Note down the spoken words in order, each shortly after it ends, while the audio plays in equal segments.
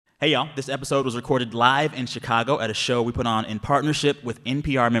Hey, y'all. This episode was recorded live in Chicago at a show we put on in partnership with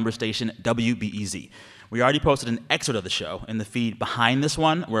NPR member station WBEZ. We already posted an excerpt of the show in the feed behind this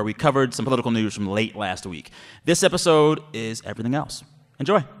one, where we covered some political news from late last week. This episode is everything else.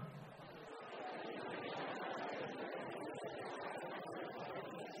 Enjoy.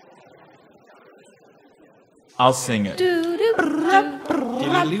 I'll sing it. This is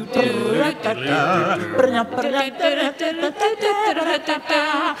like that.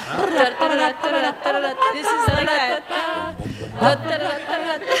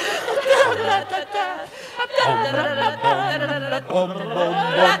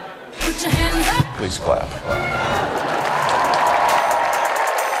 Put your hands up. Please clap.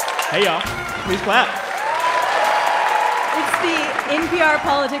 Hey, y'all. Please clap. It's the NPR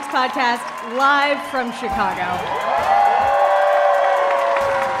Politics Podcast, live from Chicago.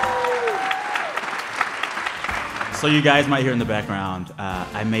 So you guys might hear in the background,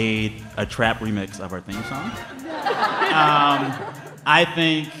 I made a trap remix of our theme song. I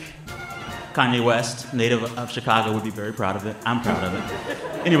think Kanye West, native of Chicago, would be very proud of it. I'm proud of it.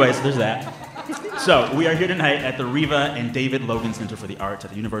 Anyways, there's that. So we are here tonight at the Riva and David Logan Center for the Arts at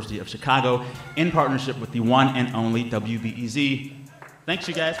the University of Chicago in partnership with the one and only WBEZ. Thanks,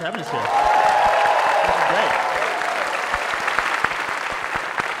 you guys, for having us here. This is great.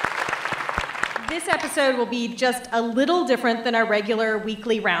 This episode will be just a little different than our regular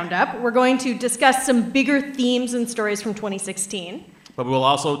weekly roundup. We're going to discuss some bigger themes and stories from 2016. But we'll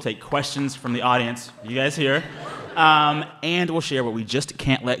also take questions from the audience, you guys here, and we'll share what we just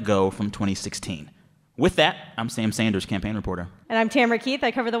can't let go from 2016. With that, I'm Sam Sanders, campaign reporter. And I'm Tamara Keith.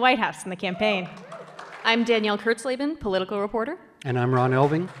 I cover the White House and the campaign. I'm Danielle Kurtzleben, political reporter. And I'm Ron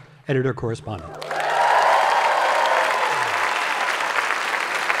Elving, editor-correspondent.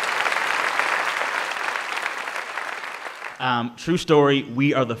 True story,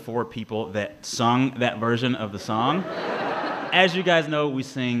 we are the four people that sung that version of the song. As you guys know, we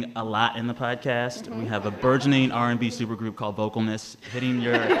sing a lot in the podcast. We have a burgeoning R&B supergroup called Vocalness hitting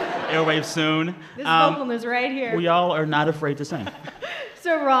your airwaves soon. This Vocalness right here. We all are not afraid to sing.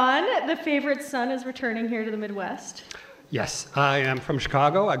 So Ron, the favorite son is returning here to the Midwest. Yes, I am from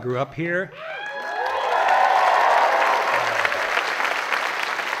Chicago. I grew up here.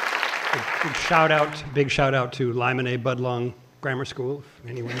 Big shout out to Lyman A. Budlong Grammar School, if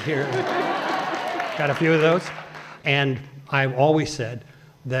anyone here got a few of those. And I've always said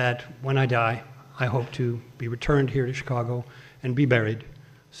that when I die, I hope to be returned here to Chicago and be buried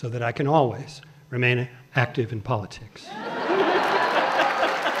so that I can always remain active in politics.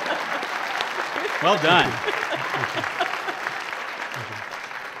 Well done.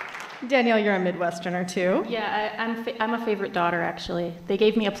 Danielle, you're a Midwesterner too. Yeah, I'm a favorite daughter, actually. They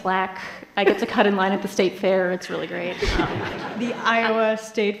gave me a plaque. I get to cut in line at the state fair. It's really great. The Iowa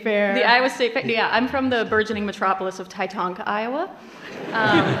State Fair. The Iowa State Fair. Yeah, I'm from the burgeoning metropolis of Titonka, Iowa,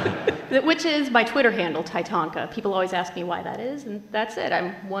 which is my Twitter handle, Titonka. People always ask me why that is, and that's it.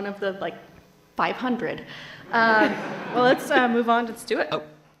 I'm one of the, 500. Well, let's move on. Let's do it.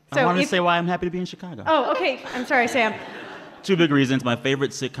 I wanted to say why I'm happy to be in Chicago. Oh, okay. I'm sorry, Sam. Two big reasons. My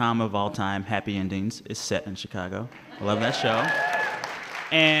favorite sitcom of all time, Happy Endings, is set in Chicago. I love that show.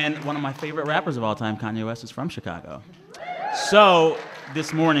 And one of my favorite rappers of all time, Kanye West, is from Chicago. So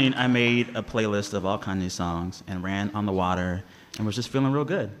this morning, I made a playlist of all Kanye's songs and ran on the water and was just feeling real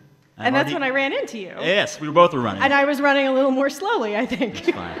good. And that's when I ran into you. Yes, we both were running. And I was running a little more slowly, I think.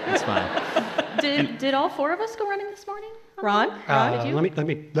 It's fine. Did all four of us go running this morning? Ron? Did you?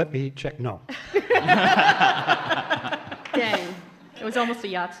 Let me check. No. Dang. It was almost a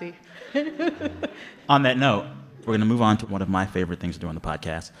Yahtzee. On that note, we're going to move on to one of my favorite things to do on the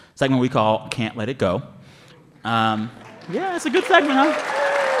podcast, segment we call Can't Let It Go. Yeah, it's a good segment, huh?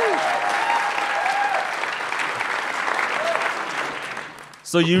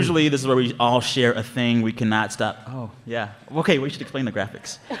 So usually this is where we all share a thing we cannot stop. Oh, yeah. Okay, we should explain the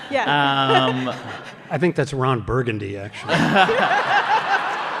graphics. Yeah. I think that's Ron Burgundy, actually.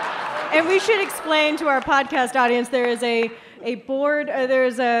 And we should explain to our podcast audience there is a board,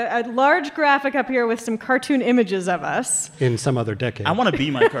 there's a large graphic up here with some cartoon images of us. In some other decade. I want to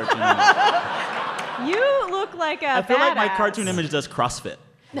be my cartoon image. You look like a I feel like my badass. cartoon image does CrossFit.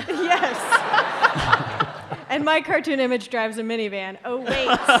 Yes. And my cartoon image drives a minivan. Oh, wait.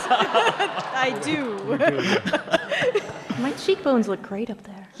 I do. My cheekbones look great up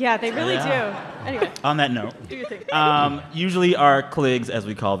there. Yeah, they really do. Anyway. On that note, Do your thing. usually our cligs, as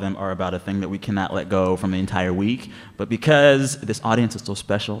we call them, are about a thing that we cannot let go from the entire week. But because this audience is so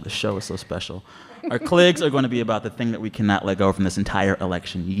special, this show is so special, our cligs are going to be about the thing that we cannot let go from this entire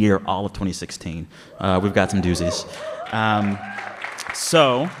election year, all of 2016. We've got some doozies.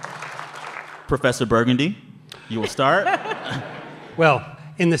 So Professor Burgundy, you will start. Well,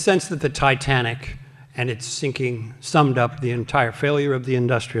 in the sense that the Titanic and its sinking summed up the entire failure of the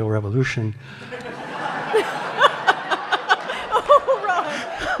Industrial Revolution.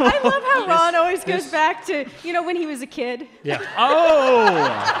 I love how Ron always goes back to, when he was a kid. Yeah. Oh!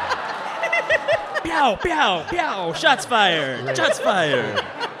 Pew, pew, pew. Shots fired. Shots fired.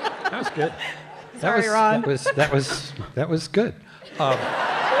 That was good. Sorry, Ron. That was good.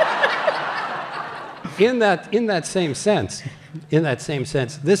 In that same sense,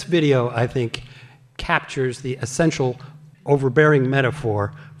 this video, I think, captures the essential overbearing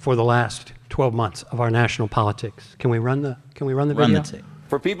metaphor for the last 12 months of our national politics. Can we run the video? Run the tape.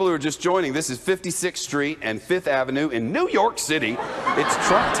 For people who are just joining, this is 56th Street and 5th Avenue in New York City. It's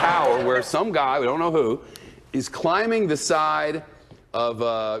Trump Tower, where some guy, we don't know who, is climbing the side of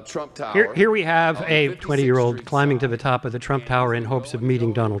Trump Tower. Here we have a 20-year-old climbing to the top of the Trump Tower in hopes of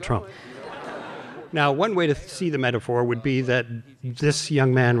meeting Donald Trump. Now, one way to see the metaphor would be that this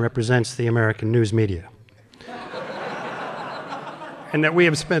young man represents the American news media. And that we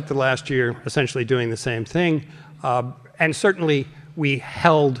have spent the last year essentially doing the same thing. And certainly we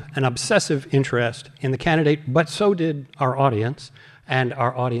held an obsessive interest in the candidate, but so did our audience. And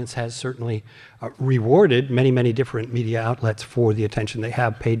our audience has certainly rewarded many, many different media outlets for the attention they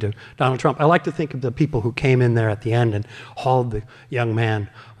have paid to Donald Trump. I like to think of the people who came in there at the end and hauled the young man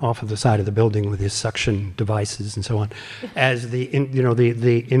off of the side of the building with his suction devices and so on as the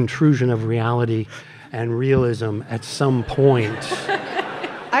intrusion of reality and realism at some point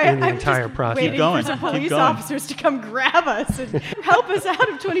in the entire process. Waiting for some police officers to come grab us and help us out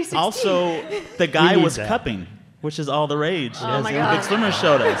of 2016. Also, the guy was that. cupping, which is all the rage. Oh my the God. Big Swimmers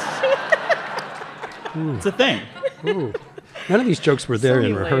showed us. It's a thing. Ooh. None of these jokes were there So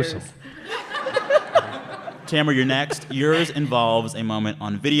in many rehearsal. layers. Tamara, you're next. Yours involves a moment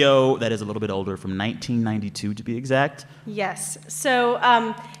on video that is a little bit older, from 1992 to be exact. Yes. So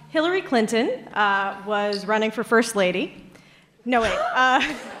Hillary Clinton was running for First Lady. No, wait.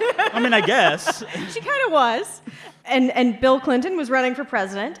 I mean, I guess. She kind of was. And Bill Clinton was running for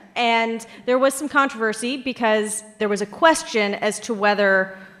president. And there was some controversy because there was a question as to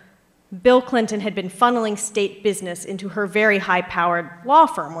whether Bill Clinton had been funneling state business into her very high-powered law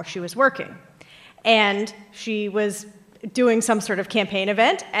firm where she was working. And she was doing some sort of campaign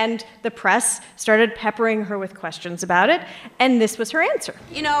event, and the press started peppering her with questions about it, and this was her answer.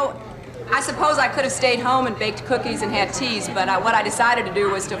 I suppose I could have stayed home and baked cookies and had teas, but what I decided to do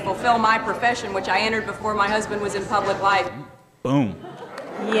was to fulfill my profession, which I entered before my husband was in public life. Boom.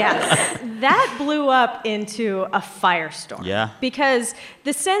 Yes. That blew up into a firestorm. Yeah. Because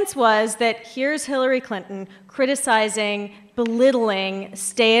the sense was that here's Hillary Clinton criticizing, belittling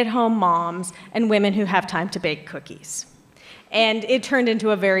stay-at-home moms and women who have time to bake cookies. And it turned into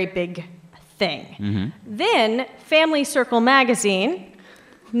a very big thing. Mm-hmm. Then Family Circle magazine,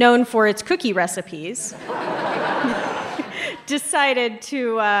 known for its cookie recipes, decided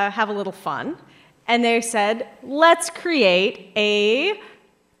to have a little fun. And they said, let's create a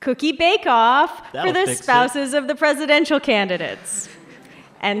cookie bake-off for That'll the fix it. spouses of the presidential candidates.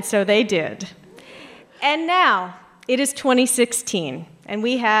 And so they did. And now, it is 2016, and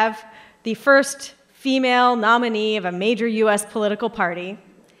we have the first female nominee of a major U.S. political party.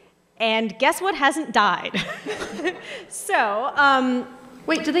 And guess what hasn't died? So,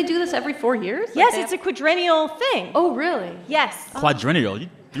 Wait, do they do this every 4 years? yes, it's a quadrennial thing. Oh, really? Yes. Quadrennial. You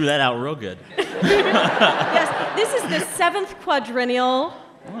threw that out real good. Yes, this is the 7th quadrennial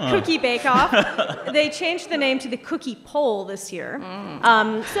cookie bake-off. They changed the name to the Cookie Poll this year.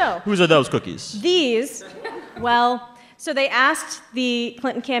 So Whose are those cookies? these, so they asked the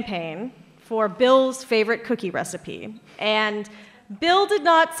Clinton campaign for Bill's favorite cookie recipe, and Bill did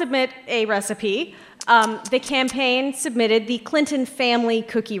not submit a recipe. The campaign submitted the Clinton family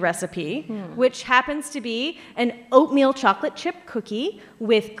cookie recipe, which happens to be an oatmeal chocolate chip cookie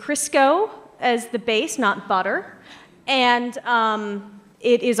with Crisco as the base, not butter. And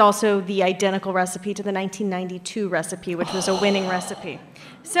it is also the identical recipe to the 1992 recipe, which was a winning recipe.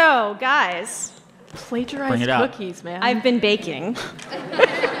 So, guys, Bring Plagiarized it out. cookies, man. I've been baking.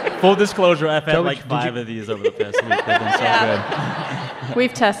 Full disclosure, I've had Tell me, like did 5 of these over the past week. They've been so good.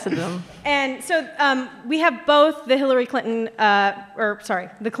 We've tested them. And so we have both the Hillary Clinton,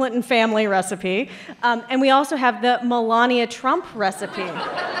 the Clinton family recipe, and we also have the Melania Trump recipe.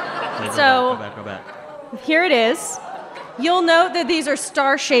 Okay, So- go back. Here it is. You'll note that these are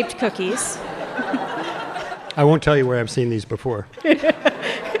star-shaped cookies. I won't tell you where I've seen these before.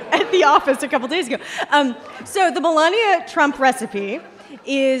 At the office a couple days ago. So the Melania Trump recipe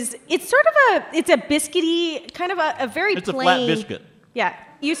it's a biscuity, kind of a very It's a plain. flat biscuit. Yeah,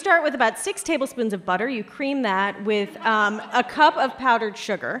 You start with about 6 tablespoons of butter. You cream that with a cup of powdered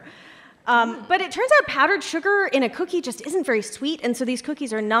sugar. But it turns out powdered sugar in a cookie just isn't very sweet, and so these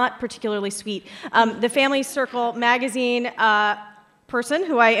cookies are not particularly sweet. The Family Circle magazine person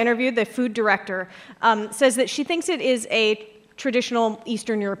who I interviewed, the food director, says that she thinks it is a traditional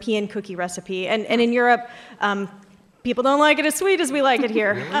Eastern European cookie recipe, and in Europe, people don't like it as sweet as we like it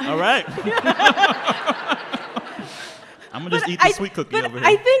here. All right. I'm going to just eat the sweet cookie over here.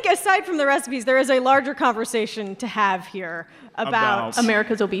 I think aside from the recipes, there is a larger conversation to have here about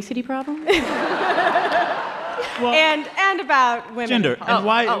America's obesity problem? and about women. Gender. And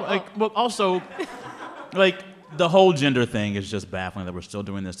why, well, also, like, the whole gender thing is just baffling that we're still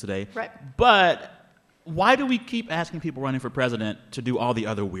doing this today. Right. But why do we keep asking people running for president to do all the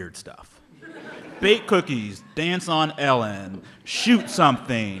other weird stuff? Bake cookies, dance on Ellen, shoot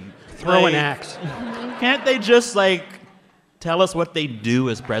something. Throw an axe. Can't they just, like, tell us what they do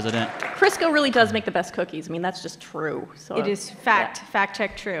as president? Crisco really does make the best cookies. I mean, that's just true. So, It is fact. Yeah. Fact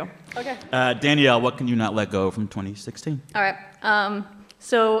check true. Okay. Danielle, what can you not let go from 2016? All right.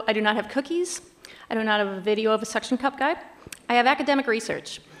 So I do not have cookies. I do not have a video of a suction cup guy. I have academic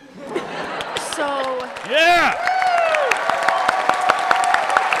research. Yeah!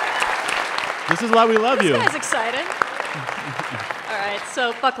 This is why we love you. This guy's excited. All right,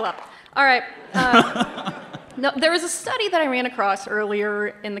 so buckle up. All right. No, there was a study that I ran across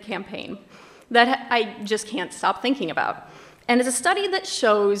earlier in the campaign that I just can't stop thinking about. And it's a study that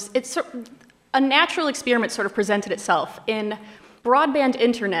shows a natural experiment sort of presented itself in broadband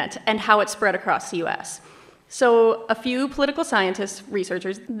internet and how it spread across the US. So a few political scientists,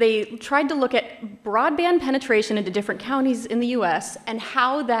 researchers, they tried to look at broadband penetration into different counties in the US and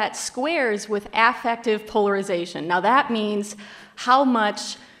how that squares with affective polarization. Now that means how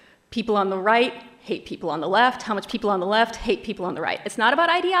much people on the right hate people on the left, how much people on the left hate people on the right. It's not about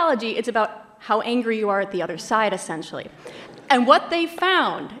ideology, it's about how angry you are at the other side, essentially. And what they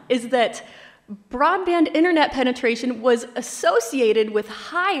found is that broadband internet penetration was associated with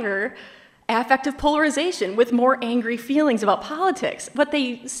higher affective polarization, with more angry feelings about politics. What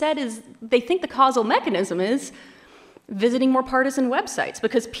they said is they think the causal mechanism is visiting more partisan websites,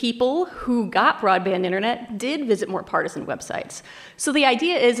 because people who got broadband internet did visit more partisan websites. So the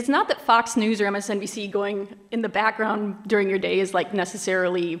idea is, it's not that Fox News or MSNBC going in the background during your day is like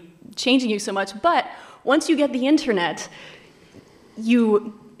necessarily changing you so much, but once you get the internet,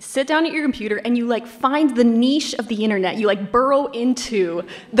 you sit down at your computer and you like find the niche of the internet, you like burrow into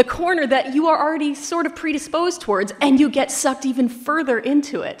the corner that you are already sort of predisposed towards, and you get sucked even further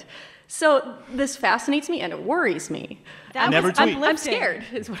into it. So this fascinates me and it worries me. Never tweet. I'm scared,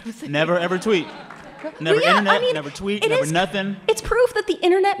 is what I'm saying. Never ever tweet. Never internet, never tweet, never nothing. It's proof that the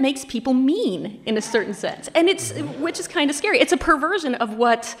internet makes people mean in a certain sense, and which is kind of scary. It's a perversion of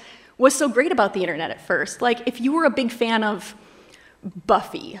what was so great about the internet at first. Like, if you were a big fan of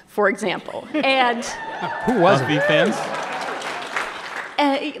Buffy, for example, and who wasn't? Buffy fans?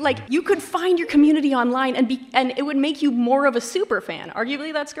 Like, you could find your community online and it would make you more of a super fan.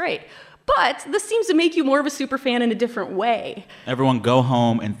 Arguably, that's great. But this seems to make you more of a super fan in a different way. Everyone go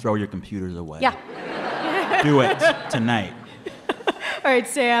home and throw your computers away. Yeah. Do it tonight. All right,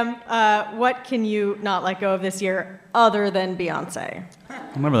 Sam, what can you not let go of this year other than Beyonce?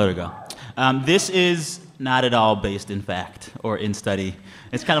 I'm going to let it go. This is not at all based in fact or in study.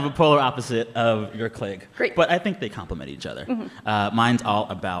 It's kind of a polar opposite of your Clegg. Great. But I think they complement each other. Mm-hmm. Mine's all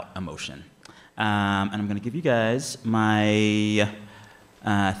about emotion. And I'm going to give you guys my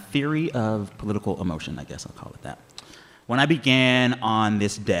theory of political emotion, I guess I'll call it that. When I began on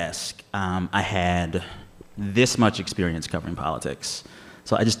this desk, I had this much experience covering politics.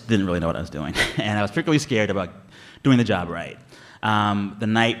 So I just didn't really know what I was doing. And I was particularly scared about doing the job right. The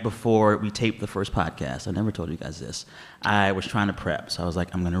night before we taped the first podcast, I never told you guys this, I was trying to prep. So I was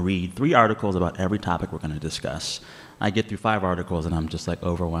like, I'm going to read 3 articles about every topic we're going to discuss. I get through 5 articles and I'm just like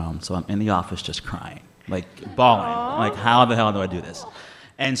overwhelmed. So I'm in the office just crying, like bawling. Aww. Like, how the hell do I do this?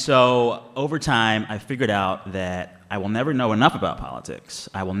 And so over time, I figured out that I will never know enough about politics.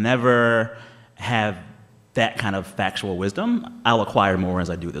 I will never have that kind of factual wisdom. I'll acquire more as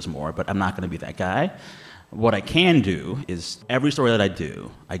I do this more, but I'm not going to be that guy. What I can do is every story that I do,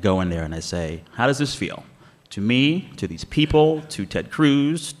 I go in there and I say, how does this feel? To me, to these people, to Ted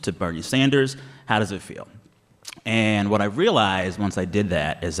Cruz, to Bernie Sanders, how does it feel? And what I realized once I did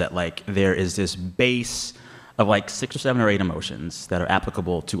that is that like there is this base of like 6 or 7 or 8 emotions that are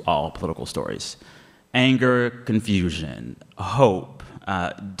applicable to all political stories. Anger, confusion, hope,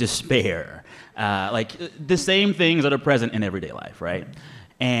 despair, like the same things that are present in everyday life, right?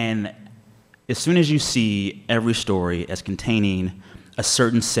 And as soon as you see every story as containing a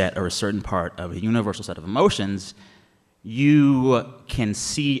certain set or a certain part of a universal set of emotions, you can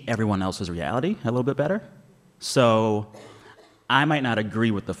see everyone else's reality a little bit better. So I might not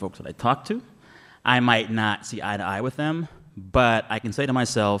agree with the folks that I talk to. I might not see eye to eye with them, but I can say to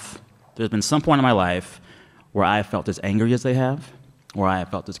myself, there's been some point in my life where I have felt as angry as they have, where I have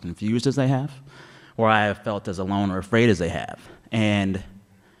felt as confused as they have, where I have felt as alone or afraid as they have. And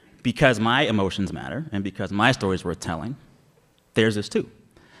because my emotions matter and because my stories worth telling, theirs is too.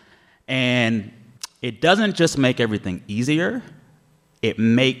 And it doesn't just make everything easier, it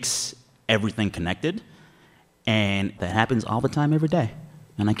makes everything connected. And that happens all the time, every day.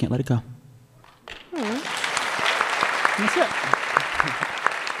 And I can't let it go. That's it.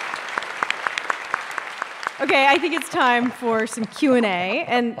 Okay, I think it's time for some Q&A,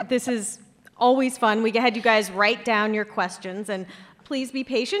 and this is always fun. We had you guys write down your questions, and please be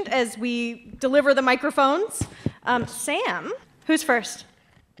patient as we deliver the microphones. Sam, who's first?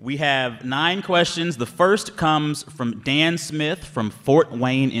 We have 9 questions. The first comes from Dan Smith from Fort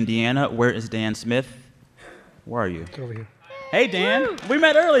Wayne, Indiana. Where is Dan Smith? Where are you? Over here. Hey, Dan. Woo. We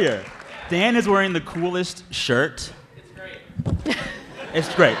met earlier. Dan is wearing the coolest shirt. It's great.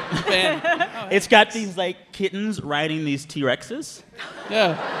 It's great. Man. It's got these, like, kittens riding these T-Rexes.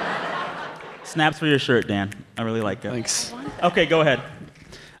 Yeah. Snaps for your shirt, Dan. I really like it. Thanks. Okay, go ahead.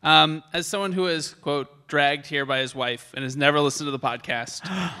 As someone who is, quote, dragged here by his wife and has never listened to the podcast.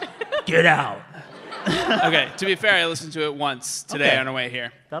 Get out. Okay, to be fair, I listened to it once today on our way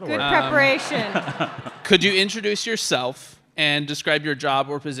here. That'll Good work. preparation. Could you introduce yourself and describe your job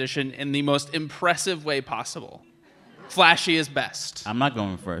or position in the most impressive way possible? Flashy is best. I'm not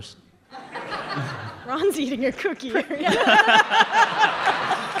going first. Ron's eating a cookie. I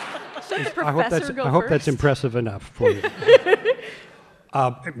hope that's impressive enough for you.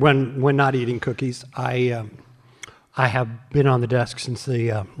 When not eating cookies, I have been on the desk since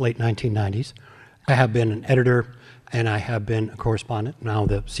the late 1990s. I have been an editor, and I have been a correspondent, now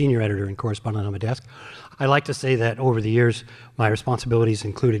the senior editor and correspondent on my desk. I like to say that over the years, my responsibilities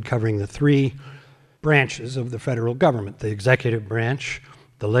included covering the 3 branches of the federal government, the executive branch,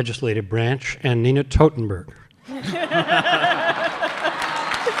 the legislative branch, and Nina Totenberg.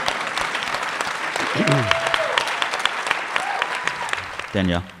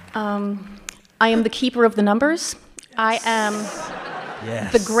 Danielle. I am the keeper of the numbers. I am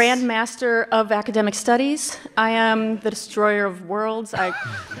Yes. the Grand Master of Academic Studies. I am the destroyer of worlds. No,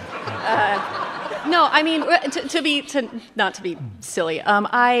 I mean, not to be silly.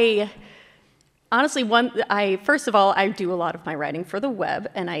 Honestly, first of all, I do a lot of my writing for the web,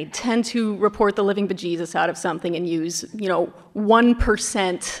 and I tend to report the living bejesus out of something and use,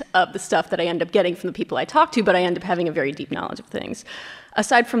 1% of the stuff that I end up getting from the people I talk to, but I end up having a very deep knowledge of things.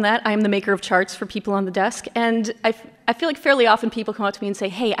 Aside from that, I am the maker of charts for people on the desk, and I feel like fairly often people come up to me and say,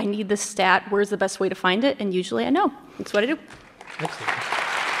 hey, I need this stat, where's the best way to find it? And usually I know. That's what I do. Excellent.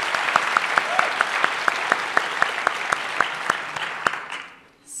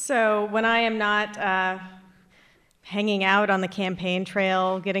 So when I am not hanging out on the campaign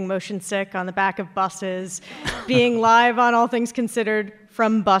trail, getting motion sick on the back of buses, being live on All Things Considered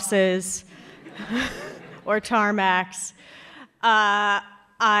from buses or tarmacs,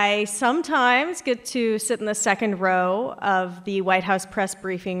 I sometimes get to sit in the second row of the White House press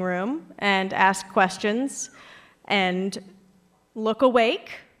briefing room and ask questions and look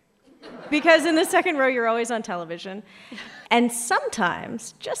awake, because in the second row you're always on television. And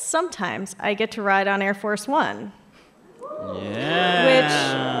sometimes, just sometimes, I get to ride on Air Force One.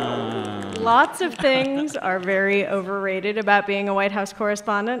 Yeah. Which lots of things are very overrated about being a White House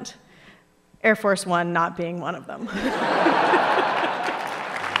correspondent. Air Force One not being one of them.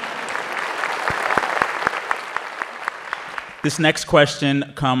 This next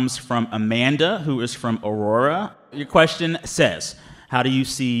question comes from Amanda, who is from Aurora. Your question says, how do you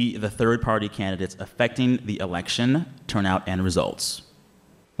see the third-party candidates affecting the election turnout and results?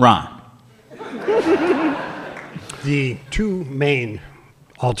 Ron. The 2 main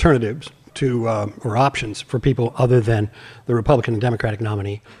alternatives to, or options for people other than the Republican and Democratic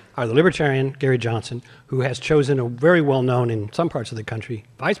nominee are the Libertarian, Gary Johnson, who has chosen a very well-known in some parts of the country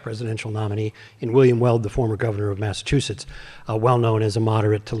vice presidential nominee in William Weld, the former governor of Massachusetts, well-known as a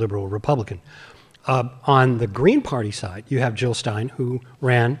moderate to liberal Republican. On the Green Party side, you have Jill Stein, who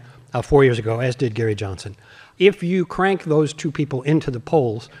ran 4 years ago, as did Gary Johnson. If you crank those 2 people into the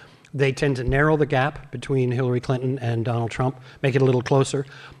polls, they tend to narrow the gap between Hillary Clinton and Donald Trump, make it a little closer,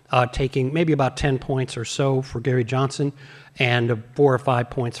 taking maybe about 10 points or so for Gary Johnson and 4 or 5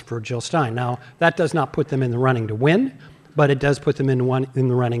 points for Jill Stein. Now, that does not put them in the running to win, but it does put them in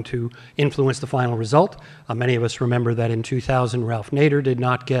the running to influence the final result. Many of us remember that in 2000, Ralph Nader did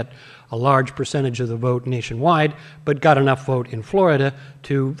not get a large percentage of the vote nationwide, but got enough vote in Florida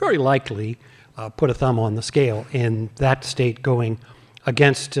to very likely put a thumb on the scale in that state going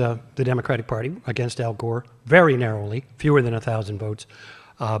against the Democratic Party, against Al Gore, very narrowly, fewer than 1,000 votes,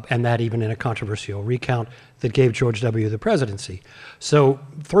 and that even in a controversial recount that gave George W. the presidency. So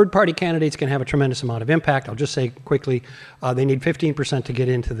third-party candidates can have a tremendous amount of impact. I'll just say quickly, they need 15% to get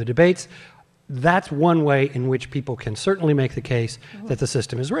into the debates. That's one way in which people can certainly make the case that the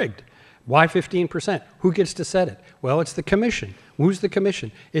system is rigged. Why 15%? Who gets to set it? Well, it's the commission. Who's the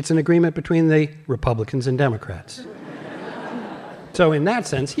commission? It's an agreement between the Republicans and Democrats. So in that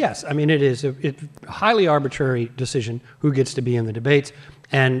sense, yes, I mean, it is a highly arbitrary decision who gets to be in the debates.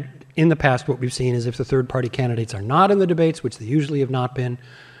 And in the past, what we've seen is if the third-party candidates are not in the debates, which they usually have not been,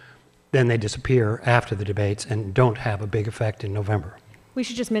 then they disappear after the debates and don't have a big effect in November. We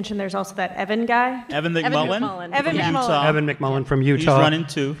should just mention there's also that Evan guy. Evan McMullen? Evan From McMullen. Utah. Evan McMullen from Utah. He's running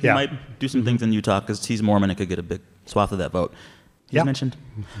too. He Yeah. might do some things in Utah because he's Mormon and could get a big swath of that vote. He's Yeah. mentioned.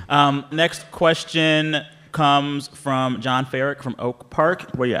 Next question comes from John Farrick from Oak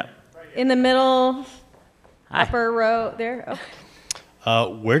Park. Where you at? In the middle, Hi. upper row there.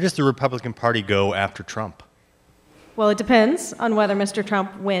 Oh. Where does the Republican Party go after Trump? Well, it depends on whether Mr.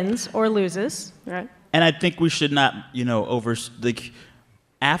 Trump wins or loses. Right. And I think we should not,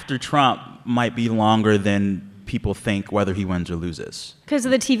 after Trump might be longer than people think whether he wins or loses. Because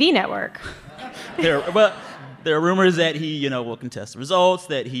of the TV network. There are rumors that he, will contest the results,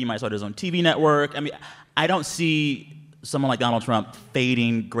 that he might start his own TV network. I mean, I don't see someone like Donald Trump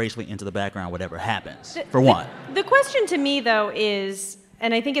fading gracefully into the background, whatever happens, for one. The question to me, though, is,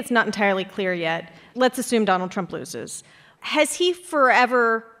 and I think it's not entirely clear yet, let's assume Donald Trump loses. Has he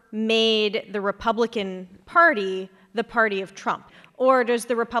forever made the Republican Party the party of Trump? Or does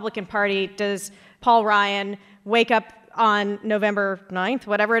the Republican Party, does Paul Ryan wake up on November 9th,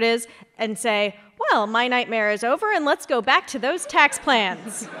 whatever it is, and say, well, my nightmare is over and let's go back to those tax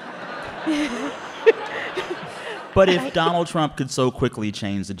plans? But if Donald Trump could so quickly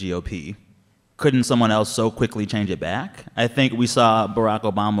change the GOP, couldn't someone else so quickly change it back? I think we saw Barack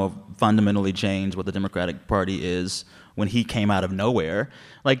Obama fundamentally change what the Democratic Party is when he came out of nowhere.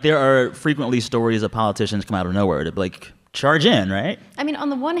 Like, there are frequently stories of politicians come out of nowhere to, charge in, right? I mean, on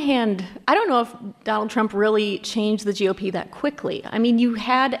the one hand, I don't know if Donald Trump really changed the GOP that quickly. I mean, you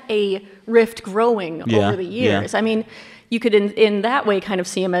had a rift growing over the years. Yeah. I mean, you could in that way kind of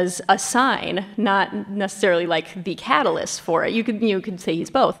see him as a sign, not necessarily like the catalyst for it. You could say he's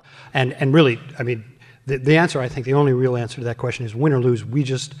both. And really, I mean, the answer, I think the only real answer to that question is win or lose. We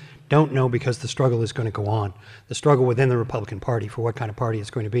just don't know because the struggle is going to go on. The struggle within the Republican Party for what kind of party it's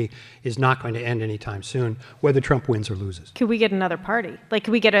going to be is not going to end anytime soon, whether Trump wins or loses. Could we get another party? Could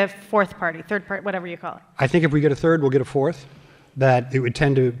we get a fourth party, third party, whatever you call it? I think if we get a third, we'll get a fourth. That it would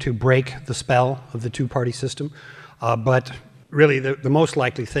tend to break the spell of the two-party system. But really, the most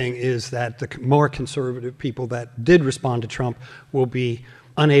likely thing is that the more conservative people that did respond to Trump will be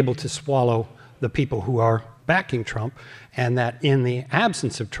unable to swallow the people who are backing Trump, and that in the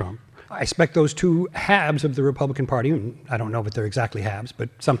absence of Trump, I expect those two halves of the Republican Party, I don't know if they're exactly halves, but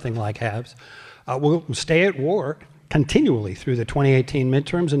something like halves, will stay at war continually through the 2018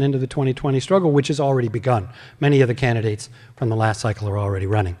 midterms and into the 2020 struggle, which has already begun. Many of the candidates from the last cycle are already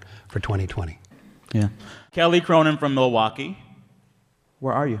running for 2020. Yeah. Kelly Cronin from Milwaukee.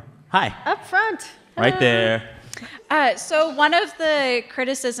 Where are you? Hi. Up front. Right there. So one of the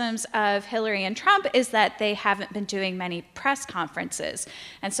criticisms of Hillary and Trump is that they haven't been doing many press conferences.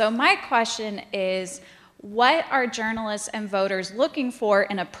 And so my question is, what are journalists and voters looking for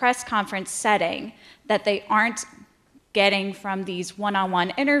in a press conference setting that they aren't getting from these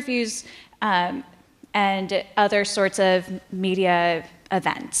one-on-one interviews and other sorts of media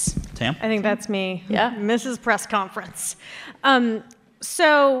events? Tam? I think that's me. Yeah. Mrs. Press Conference.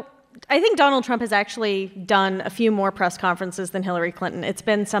 So I think Donald Trump has actually done a few more press conferences than Hillary Clinton. It's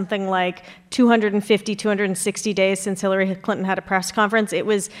been something like 250, 260 days since Hillary Clinton had a press conference. It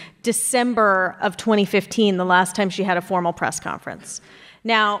was December of 2015, the last time she had a formal press conference.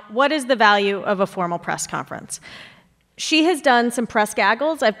 Now, what is the value of a formal press conference? She has done some press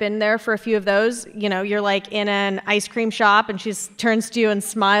gaggles. I've been there for a few of those. You're like in an ice cream shop and she turns to you and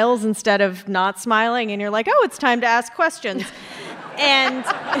smiles instead of not smiling, and you're like, oh, it's time to ask questions. And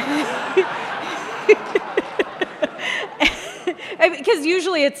because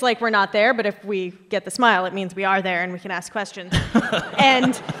usually it's like we're not there, but if we get the smile, it means we are there and we can ask questions.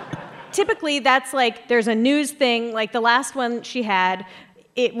 And typically that's like there's a news thing, like the last one she had,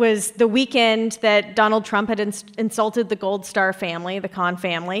 it was the weekend that Donald Trump had insulted the Gold Star family, the Khan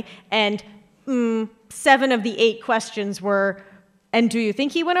family, and 7 of the 8 questions were, and do you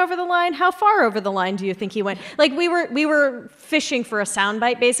think he went over the line? How far over the line do you think he went? Like, we were fishing for a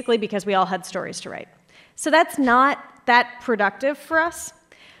soundbite, basically, because we all had stories to write. So that's not that productive for us.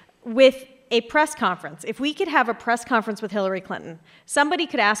 With a press conference, if we could have a press conference with Hillary Clinton, somebody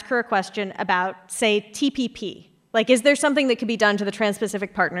could ask her a question about, say, TPP. Like, is there something that could be done to the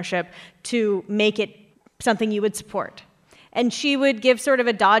Trans-Pacific Partnership to make it something you would support? And she would give sort of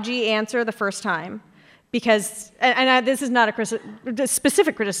a dodgy answer the first time, because, this is not a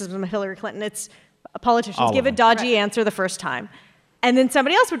specific criticism of Hillary Clinton, it's politicians give a dodgy answer the first time. And then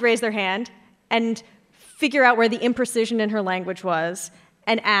somebody else would raise their hand and figure out where the imprecision in her language was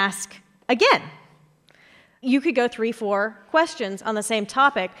and ask again. You could go 3-4 questions on the same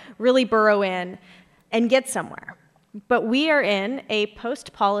topic, really burrow in, and get somewhere. But we are in a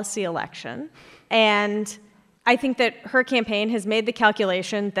post-policy election, and I think that her campaign has made the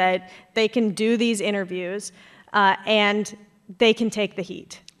calculation that they can do these interviews and they can take the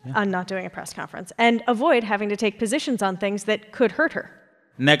heat on not doing a press conference and avoid having to take positions on things that could hurt her.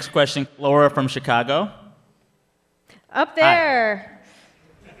 Next question, Laura from Chicago. Up there.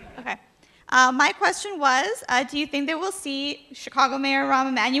 Okay. My question was, do you think that we'll see Chicago Mayor Rahm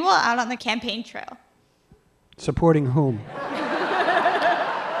Emanuel out on the campaign trail? Supporting whom?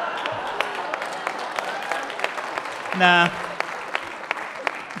 Nah.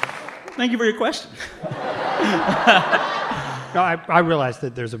 Thank you for your question. No, I realize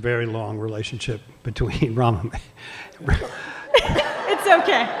that there's a very long relationship between It's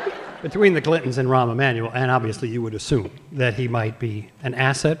okay. Between the Clintons and Rahm Emanuel, and obviously you would assume that he might be an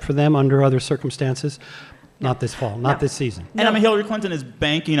asset for them under other circumstances. Not this fall, not this season. And I mean, Hillary Clinton is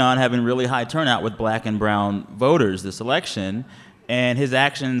banking on having really high turnout with black and brown voters this election, and his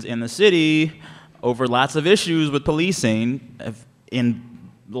actions in the city over lots of issues with policing have, in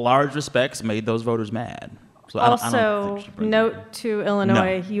large respects, made those voters mad. So also, note to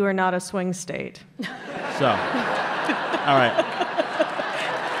Illinois, you are not a swing state. So, all right.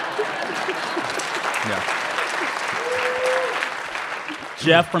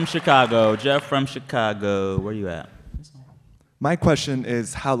 Jeff from Chicago. Jeff from Chicago. Where are you at? My question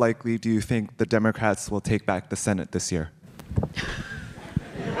is, how likely do you think the Democrats will take back the Senate this year?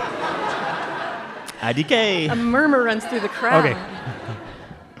 IDK. A murmur runs through the crowd. Okay.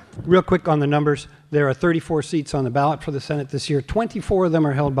 Real quick on the numbers. There are 34 seats on the ballot for the Senate this year. 24 of them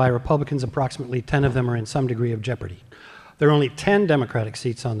are held by Republicans. Approximately 10 of them are in some degree of jeopardy. There are only 10 Democratic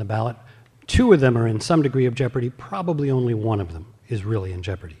seats on the ballot. 2 of them are in some degree of jeopardy. Probably only 1 of them is really in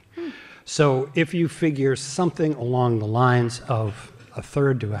jeopardy. So if you figure something along the lines of a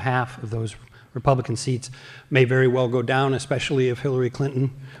third to a half of those Republican seats may very well go down, especially if Hillary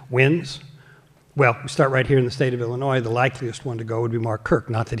Clinton wins. Well, we start right here in the state of Illinois. The likeliest one to go would be Mark Kirk.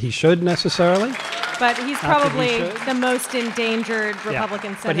 Not that he should necessarily. But he's probably the most endangered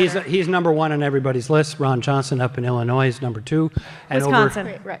Republican senator. But he's number 1 on everybody's list. Ron Johnson up in Illinois is number 2. And Wisconsin.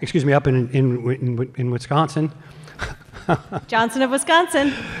 Up in Wisconsin. Johnson of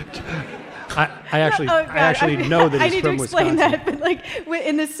Wisconsin. I actually know that he's from Wisconsin. I need to explain that, but like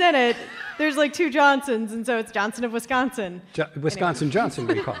in the Senate, there's like 2 Johnsons, and so it's Johnson of Wisconsin. Wisconsin anyway. Johnson,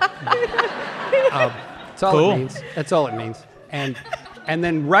 we call it. That's all it means. That's all it means. And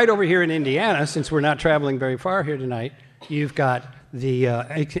then right over here in Indiana, since we're not traveling very far here tonight, you've got the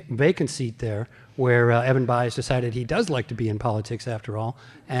vacant seat there where Evan Bayh decided he does like to be in politics after all.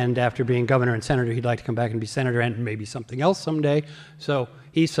 And after being governor and senator, he'd like to come back and be senator and maybe something else someday. So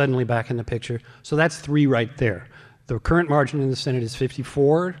he's suddenly back in the picture. So that's 3 right there. The current margin in the Senate is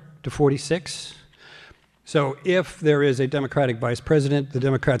 54 to 46. So if there is a Democratic vice president, the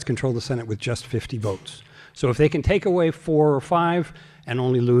Democrats control the Senate with just 50 votes. So if they can take away 4 or 5 and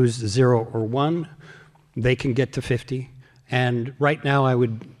only lose 0 or 1, they can get to 50. And right now I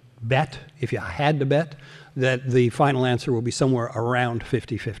would bet, if you had to bet, that the final answer will be somewhere around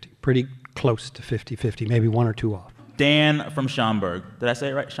 50-50, pretty close to 50-50, maybe 1 or 2 off. Dan from Schaumburg. Did I say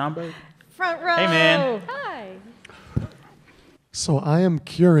it right? Schaumburg? Front row. Hey, man. Hi. So I am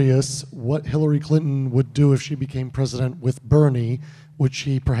curious what Hillary Clinton would do if she became president with Bernie. Would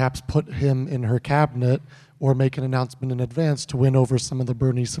she perhaps put him in her cabinet or make an announcement in advance to win over some of the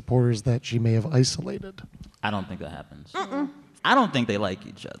Bernie supporters that she may have isolated? I don't think that happens. I don't think they like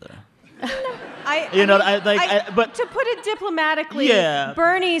each other. But to put it diplomatically,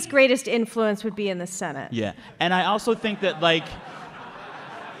 Bernie's greatest influence would be in the Senate. Yeah, and I also think that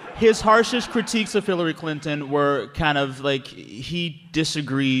his harshest critiques of Hillary Clinton were kind of like he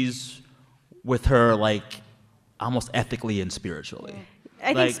disagrees with her almost ethically and spiritually.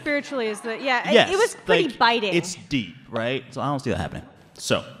 I Like- think spiritually is the yeah. Yes, It was pretty like, biting. It's deep, right? So I don't see that happening.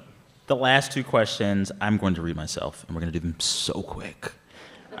 So, the last two questions I'm going to read myself, and we're going to do them so quick.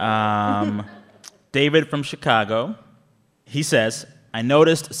 David from Chicago, he says, I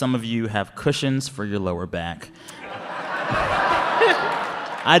noticed some of you have cushions for your lower back.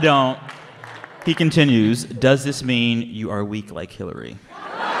 I don't. He continues, does this mean you are weak like Hillary?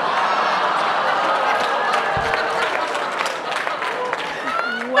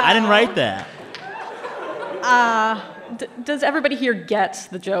 I didn't write that. Does everybody here get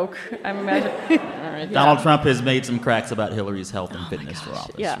the joke? I'm imagining. All right, Donald Trump has made some cracks about Hillary's health and fitness for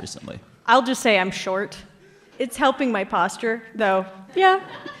office Yeah. recently. I'll just say I'm short. It's helping my posture, though. Yeah,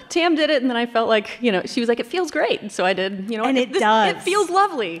 Tam did it, and then I felt like, she was like, it feels great. And so I did, And it does. It feels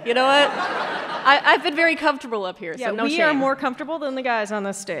lovely. You know what? I've been very comfortable up here, Yeah, so no we shame. are more comfortable than the guys on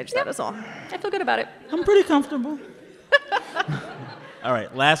this stage. That is all. I feel good about it. I'm pretty comfortable. All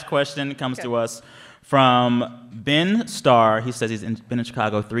right, last question comes to us from Ben Starr. He says he's been in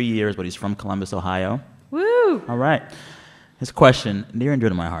Chicago 3 years, but he's from Columbus, Ohio. Woo! All right. His question, near and dear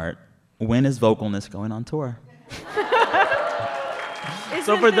to my heart, when is Vocalness going on tour?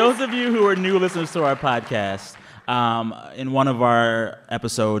 So for those of you who are new listeners to our podcast, in one of our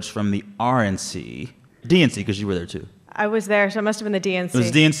episodes from the RNC, DNC, because you were there too. I was there, so it must have been the DNC. It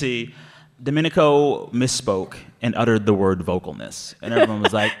was DNC. Domenico misspoke and uttered the word vocalness. And everyone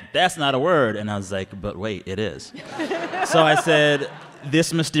was like, that's not a word. And I was like, but wait, it is. So I said,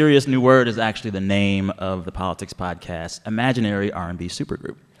 this mysterious new word is actually the name of the Politics Podcast, Imaginary R&B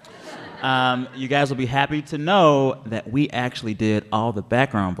Supergroup. You guys will be happy to know that we actually did all the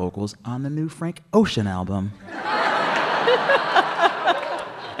background vocals on the new Frank Ocean album.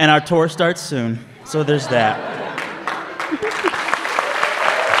 And our tour starts soon, so there's that.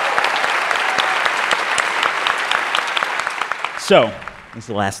 So, this is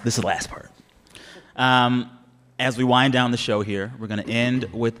the last part. As we wind down the show here, we're going to end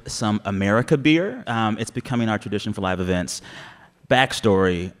with some America beer. It's becoming our tradition for live events.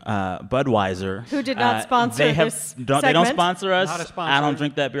 Backstory, Budweiser. Who did not sponsor they this They don't segment? sponsor us. Not a sponsor. I don't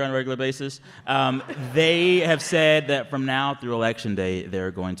drink that beer on a regular basis. They have said that from now through Election Day,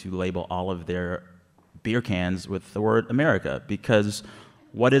 they're going to label all of their beer cans with the word America. Because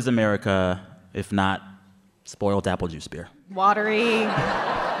what is America if not spoiled apple juice beer? Watery.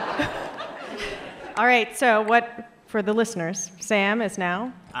 All right, so what, for the listeners, Sam is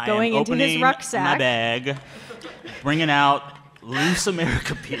now going I am into his opening rucksack. my bag, bringing out loose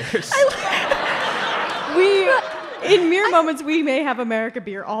America beers. In mere moments, we may have America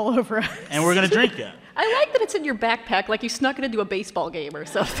beer all over us. And we're going to drink it. I like that it's in your backpack, like you snuck it into a baseball game or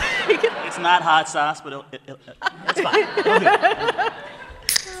something. It's not hot sauce, but it's fine. We'll do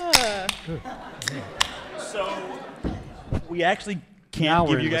it. So, we actually Now can't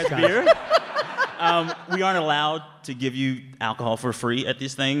we're give you in guys Wisconsin. beer. We aren't allowed to give you alcohol for free at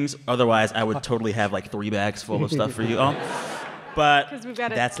these things. Otherwise, I would totally have like 3 bags full of stuff for you all. But 'Cause we've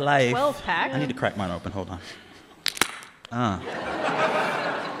got a that's life. 12-pack. I need to crack mine open. Hold on.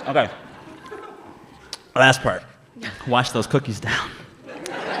 Okay. Last part. Wash those cookies down.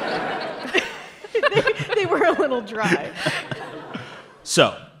 They were a little dry.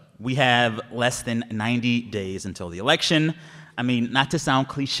 So, we have less than 90 days until the election. I mean, not to sound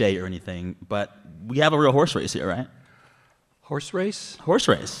cliche or anything, but we have a real horse race here, right? Horse race? Horse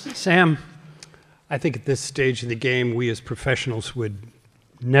race. Sam, I think at this stage of the game, we as professionals would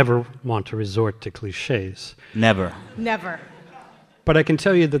never want to resort to cliches. Never. Never. But I can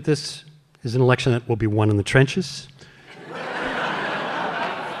tell you that this is an election that will be won in the trenches.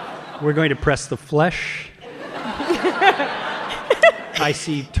 We're going to press the flesh. I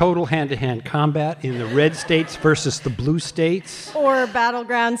see total hand-to-hand combat in the red states versus the blue states. Or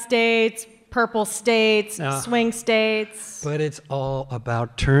battleground states, purple states, swing states. But it's all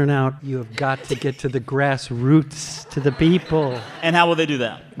about turnout. You have got to get to the grassroots, to the people. And how will they do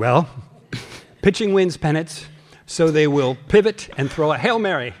that? Well, pitching wins pennants, so they will pivot and throw a Hail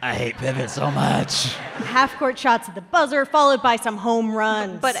Mary. I hate pivot so much. Half-court shots at the buzzer, followed by some home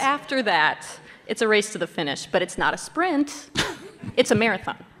runs. But after that, it's a race to the finish, but it's not a sprint. It's a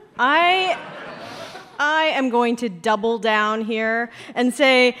marathon. I am going to double down here and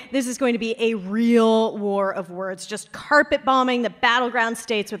say this is going to be a real war of words, just carpet bombing the battleground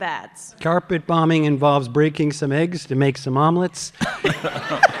states with ads. Carpet bombing involves breaking some eggs to make some omelets.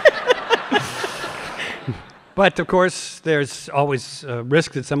 But, of course, there's always a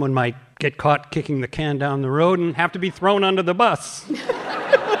risk that someone might get caught kicking the can down the road and have to be thrown under the bus.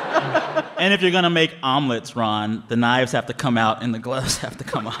 And if you're going to make omelets, Ron, the knives have to come out and the gloves have to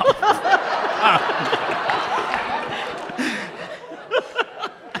come out.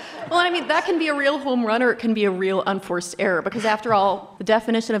 I mean, that can be a real home run or it can be a real unforced error because, after all, the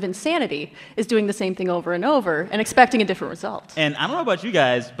definition of insanity is doing the same thing over and over and expecting a different result. And I don't know about you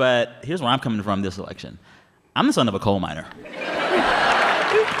guys, but here's where I'm coming from this election. I'm the son of a coal miner.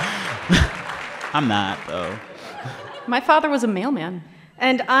 I'm not, though. My father was a mailman.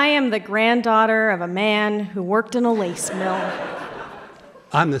 And I am the granddaughter of a man who worked in a lace mill.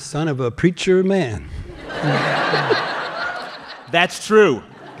 I'm the son of a preacher man. That's true.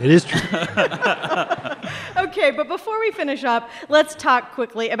 It is true. Okay, but before we finish up, let's talk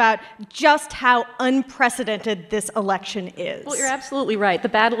quickly about just how unprecedented this election is. Well, you're absolutely right. The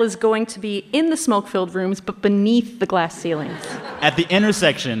battle is going to be in the smoke-filled rooms, but beneath the glass ceilings. At the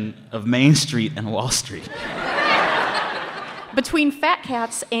intersection of Main Street and Wall Street. Between fat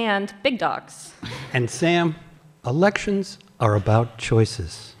cats and big dogs. And Sam, elections are about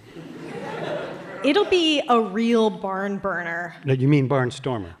choices. It'll be a real barn burner. No, you mean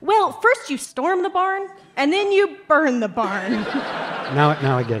barnstormer. Well, first you storm the barn, and then you burn the barn.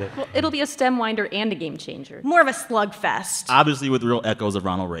 Now I get it. Well, it'll be a stem winder and a game changer. More of a slugfest. Obviously with real echoes of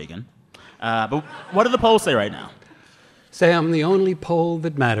Ronald Reagan. But what do the polls say right now? Sam, the only poll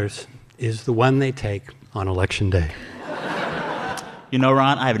that matters is the one they take on Election Day. You know,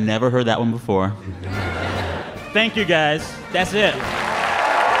 Ron, I have never heard that one before. Thank you, guys. That's it.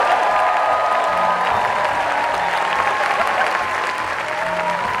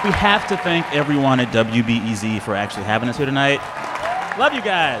 We have to thank everyone at WBEZ for actually having us here tonight. Love you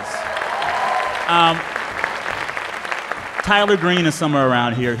guys. Tyler Green is somewhere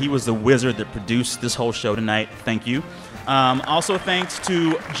around here. He was the wizard that produced this whole show tonight. Thank you. Also, thanks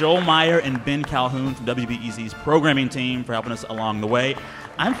to Joel Meyer and Ben Calhoun from WBEZ's programming team for helping us along the way.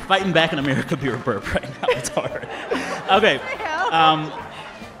 I'm fighting back an America beer burp right now. It's hard. Okay.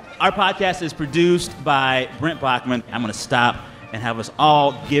 Our podcast is produced by Brent Bachman. I'm going to stop and have us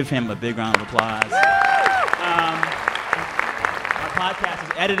all give him a big round of applause. Our podcast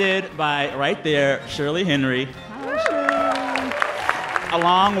is edited by, right there, Shirley Henry.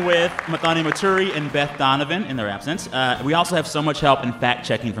 Along with Mathani Maturi and Beth Donovan in their absence. We also have so much help in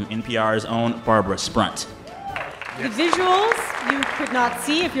fact-checking from NPR's own Barbara Sprunt. The visuals you could not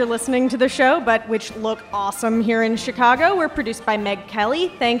see if you're listening to the show, but which look awesome here in Chicago, were produced by Meg Kelly.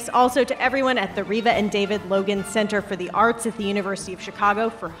 Thanks also to everyone at the Reva and David Logan Center for the Arts at the University of Chicago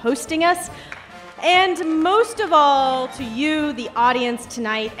for hosting us. And most of all, to you, the audience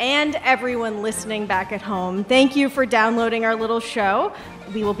tonight, and everyone listening back at home, thank you for downloading our little show.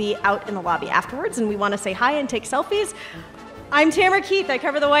 We will be out in the lobby afterwards, and we want to say hi and take selfies. I'm Tamara Keith. I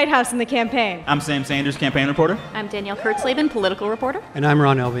cover the White House and the campaign. I'm Sam Sanders, campaign reporter. I'm Danielle Kurtzleben, political reporter. And I'm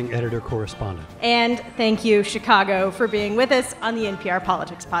Ron Elving, editor-correspondent. And thank you, Chicago, for being with us on the NPR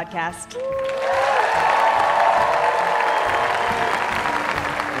Politics Podcast.